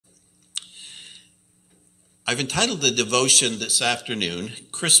I've entitled the devotion this afternoon,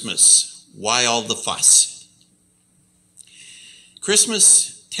 Christmas, Why All the Fuss?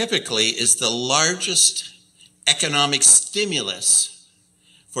 Christmas typically is the largest economic stimulus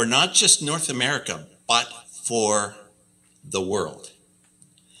for not just North America, but for the world.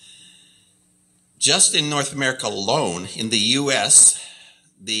 Just in North America alone, in the US,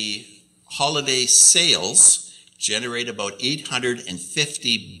 the holiday sales generate about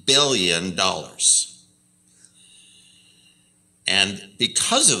 $850 billion. And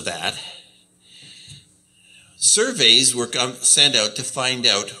because of that, surveys were sent out to find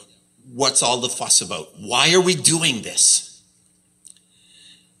out what's all the fuss about. Why are we doing this?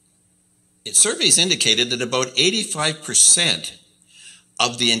 Surveys indicated that about 85%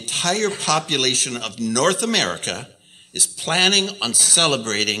 of the entire population of North America is planning on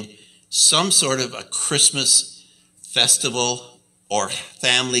celebrating some sort of a Christmas festival or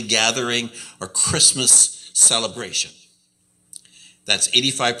family gathering or Christmas celebration. That's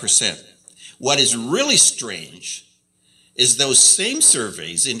 85%. What is really strange is those same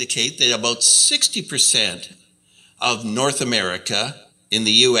surveys indicate that about 60% of North America, in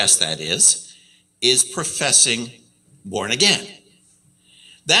the US that is professing born again.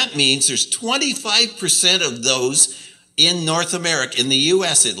 That means there's 25% of those in North America, in the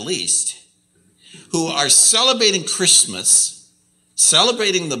US at least, who are celebrating Christmas,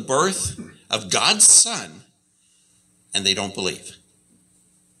 celebrating the birth of God's Son, and they don't believe.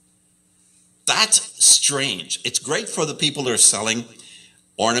 That's strange. It's great for the people that are selling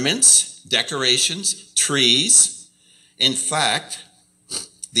ornaments, decorations, trees. In fact,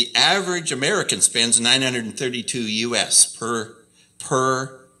 the average American spends $932 US per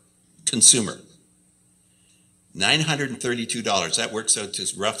consumer. $932. That works out to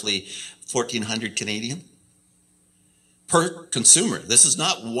roughly 1,400 Canadian per consumer. This is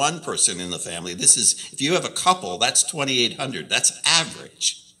not one person in the family. This is, if you have a couple, that's 2,800. That's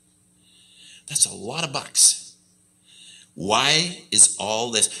average. That's a lot of bucks. Why is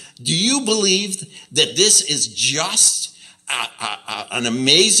all this? Do you believe that this is just an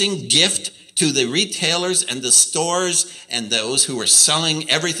amazing gift to the retailers and the stores and those who are selling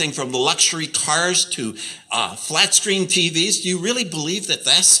everything from luxury cars to flat screen TVs? Do you really believe that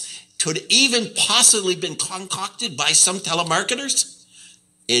this could even possibly been concocted by some telemarketers?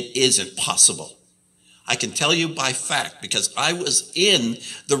 It isn't possible. I can tell you by fact, because I was in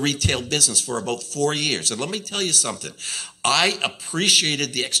the retail business for about 4 years. And let me tell you something. I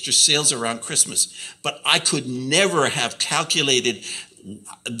appreciated the extra sales around Christmas, but I could never have calculated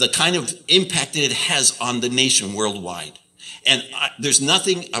the kind of impact that it has on the nation worldwide. And there's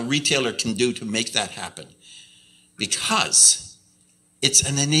nothing a retailer can do to make that happen, because it's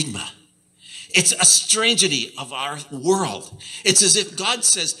an enigma. It's a strangity of our world. It's as if God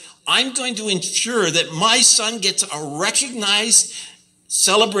says, I'm going to ensure that my son gets a recognized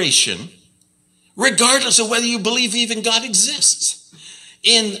celebration, regardless of whether you believe even God exists.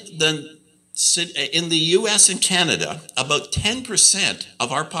 In the US and Canada, about 10%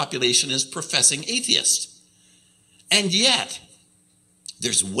 of our population is professing atheist. And yet,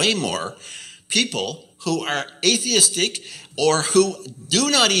 there's way more people who are atheistic or who do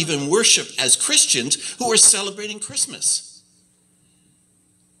not even worship as Christians who are celebrating Christmas.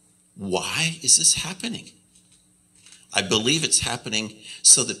 Why is this happening? I believe it's happening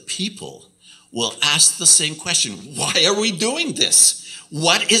so that people will ask the same question. Why are we doing this?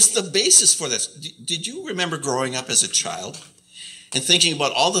 What is the basis for this? Did you remember growing up as a child and thinking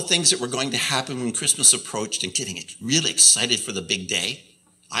about all the things that were going to happen when Christmas approached and getting really excited for the big day?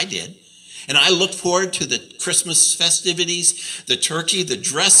 I did. And I looked forward to the Christmas festivities, the turkey, the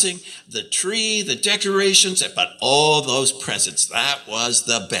dressing, the tree, the decorations, but all those presents. That was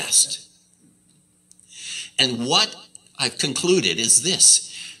the best. And what I've concluded is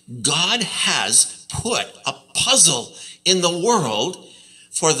this. God has put a puzzle in the world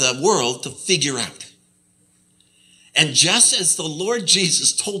for the world to figure out. And just as the Lord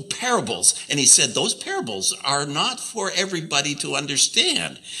Jesus told parables, and he said those parables are not for everybody to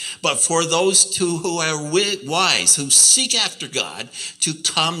understand, but for those who are wise, who seek after God, to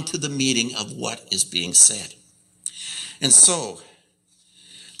come to the meaning of what is being said. And so,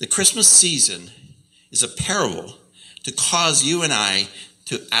 the Christmas season is a parable to cause you and I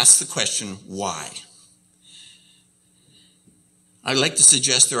to ask the question, why? I'd like to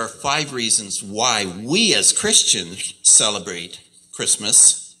suggest there are 5 reasons why we as Christians celebrate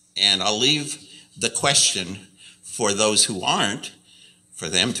Christmas, and I'll leave the question for those who aren't, for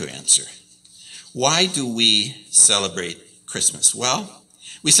them to answer. Why do we celebrate Christmas? Well,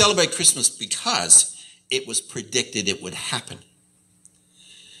 we celebrate Christmas because it was predicted it would happen.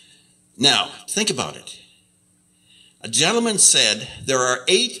 Now, think about it. A gentleman said there are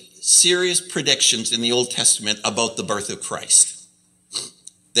 8 serious predictions in the Old Testament about the birth of Christ.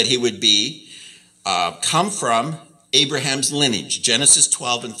 That he would be, come from Abraham's lineage, Genesis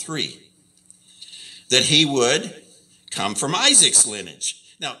 12:3. That he would come from Isaac's lineage.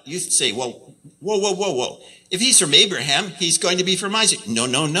 Now, you say, well, whoa. If he's from Abraham, he's going to be from Isaac.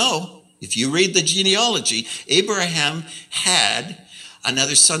 No. If you read the genealogy, Abraham had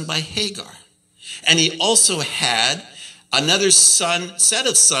another son by Hagar. And he also had another set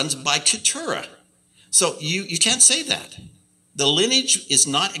of sons by Keturah. So you can't say that. The lineage is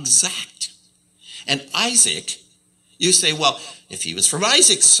not exact. And Isaac, you say, well, if he was from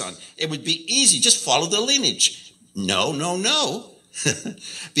Isaac's son, it would be easy. Just follow the lineage. No.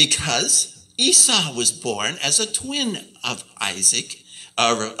 Because Esau was born as a twin of Isaac,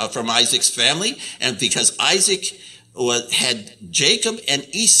 from Isaac's family. And because Isaac had Jacob and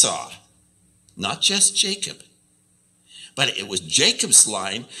Esau, not just Jacob. But it was Jacob's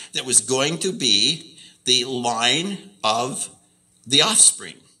line that was going to be the line of the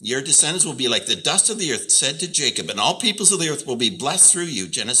offspring. Your descendants will be like the dust of the earth, said to Jacob, and all peoples of the earth will be blessed through you.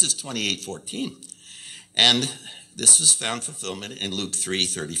 Genesis 28:14. And this was found fulfillment in Luke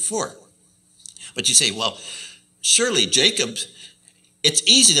 3:34. But you say, well, surely Jacob, it's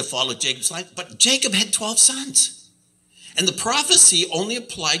easy to follow Jacob's line, but Jacob had 12 sons. And the prophecy only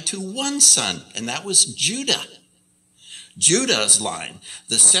applied to one son, and that was Judah. Judah's line,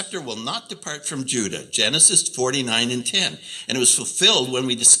 the scepter will not depart from Judah, Genesis 49:10. And it was fulfilled when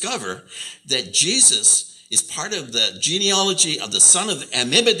we discover that Jesus is part of the genealogy of the son of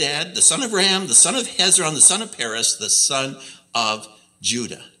Amminadab, the son of Ram, the son of Hezron, the son of Perez, the son of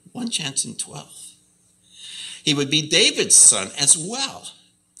Judah. 1 chance in 12. He would be David's son as well.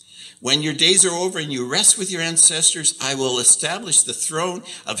 When your days are over and you rest with your ancestors, I will establish the throne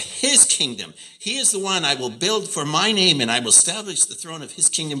of his kingdom. He is the one I will build for my name, and I will establish the throne of his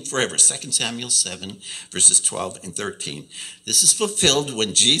kingdom forever. 2 Samuel 7, verses 12 and 13. This is fulfilled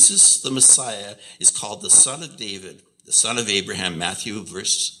when Jesus, the Messiah, is called the son of David, the son of Abraham, Matthew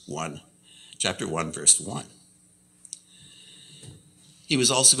chapter 1, verse 1. He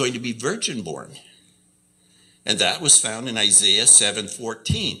was also going to be virgin born, and that was found in Isaiah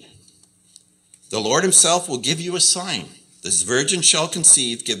 7:14. The Lord himself will give you a sign. This virgin shall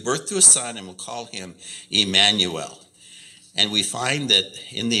conceive, give birth to a son, and will call him Emmanuel. And we find that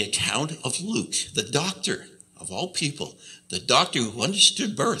in the account of Luke, the doctor of all people, the doctor who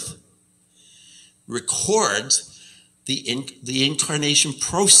understood birth, records the incarnation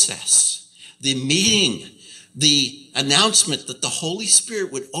process, the meeting, the announcement that the Holy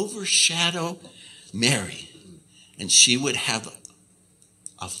Spirit would overshadow Mary, and she would have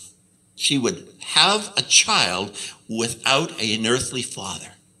a child without an earthly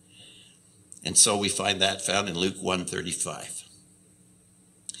father. And so we find that found in Luke 1:35.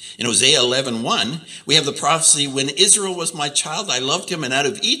 In Hosea 11:1, we have the prophecy, when Israel was my child, I loved him, and out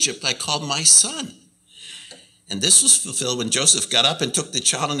of Egypt I called my son. And this was fulfilled when Joseph got up and took the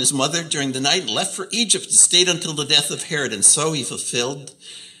child and his mother during the night and left for Egypt and stayed until the death of Herod. And so he fulfilled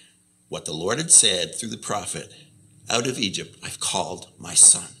what the Lord had said through the prophet, out of Egypt I've called my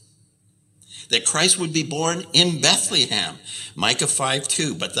son. That Christ would be born in Bethlehem. Micah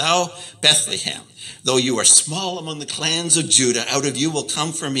 5:2. But thou, Bethlehem, though you are small among the clans of Judah, out of you will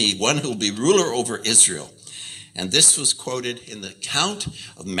come for me one who will be ruler over Israel. And this was quoted in the account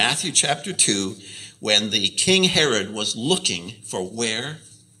of Matthew chapter 2, when the King Herod was looking for where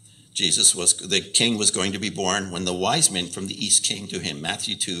the king was going to be born, when the wise men from the east came to him.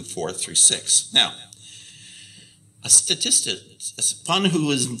 Matthew 2:4-6. Now, someone who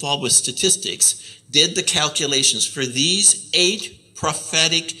was involved with statistics did the calculations for these 8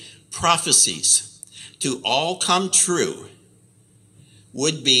 prophetic prophecies to all come true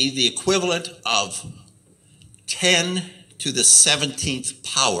would be the equivalent of 10 to the 17th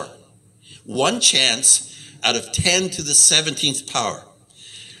power. 1 chance out of 10 to the 17th power.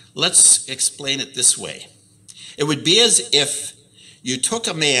 Let's explain it this way. It would be as if you took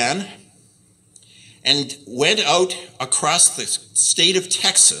a man and went out across the state of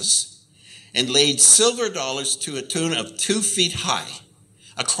Texas and laid silver dollars to a tune of 2 feet high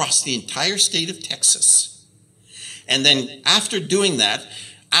across the entire state of Texas. And then after doing that,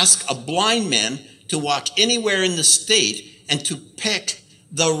 ask a blind man to walk anywhere in the state and to pick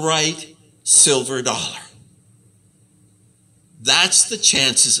the right silver dollar. That's the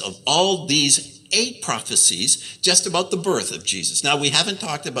chances of all these 8 prophecies just about the birth of Jesus. Now, we haven't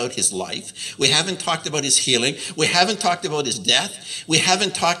talked about his life. We haven't talked about his healing. We haven't talked about his death. We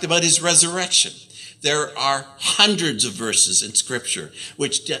haven't talked about his resurrection. There are hundreds of verses in Scripture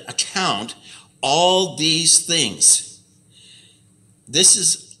which account all these things. This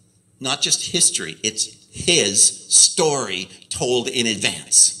is not just history, it's his story told in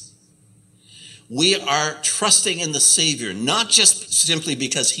advance. We are trusting in the Savior, not just simply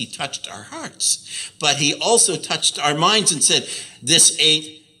because he touched our hearts, but he also touched our minds and said, this ain't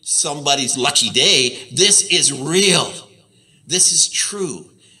somebody's lucky day. This is real. This is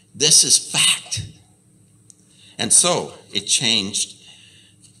true. This is fact. And so it changed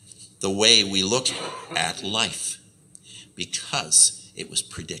the way we look at life because it was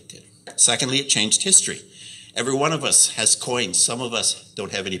predicted. Secondly, it changed history. Every one of us has coins. Some of us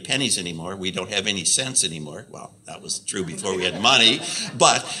don't have any pennies anymore. We don't have any cents anymore. Well, that was true before we had money.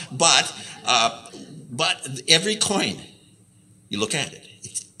 But every coin, you look at it,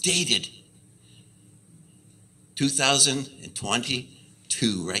 it's dated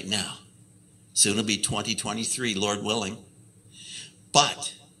 2022 right now. Soon it'll be 2023, Lord willing.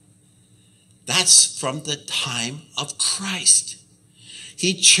 But that's from the time of Christ.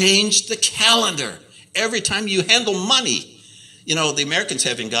 He changed the calendar. Every time you handle money, you know, the Americans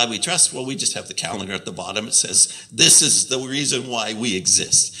have In God We Trust. Well, we just have the calendar at the bottom. It says, this is the reason why we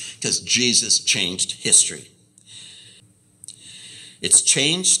exist, because Jesus changed history. It's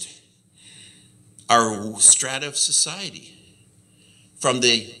changed our strata of society. From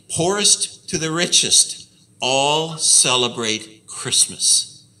the poorest to the richest, all celebrate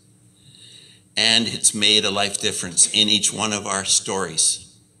Christmas. And it's made a life difference in each one of our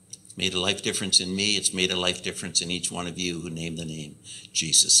stories. It's made a life difference in me. It's made a life difference in each one of you who name the name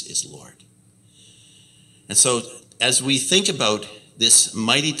Jesus is Lord. And so as we think about this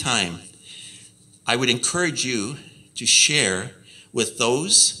mighty time, I would encourage you to share with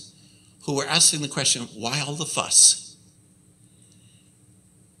those who are asking the question, why all the fuss?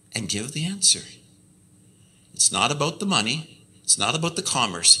 And give the answer. It's not about the money. It's not about the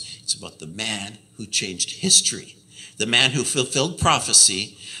commerce. It's about the man who changed history, the man who fulfilled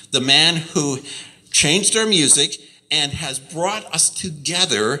prophecy, the man who changed our music and has brought us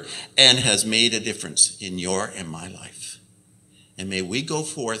together and has made a difference in your and my life. And may we go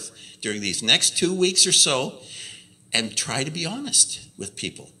forth during these next 2 weeks or so and try to be honest with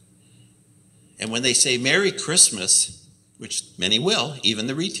people. And when they say Merry Christmas, which many will, even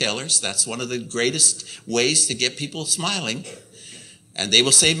the retailers, that's one of the greatest ways to get people smiling, and they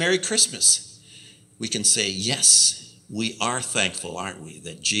will say Merry Christmas, we can say, yes, we are thankful, aren't we,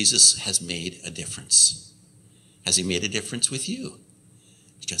 that Jesus has made a difference. Has he made a difference with you?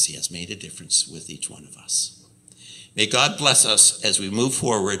 Because he has made a difference with each one of us. May God bless us as we move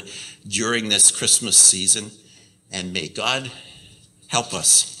forward during this Christmas season, and may God help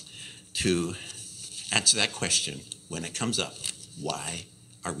us to answer that question when it comes up. Why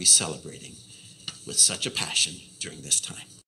are we celebrating with such a passion during this time?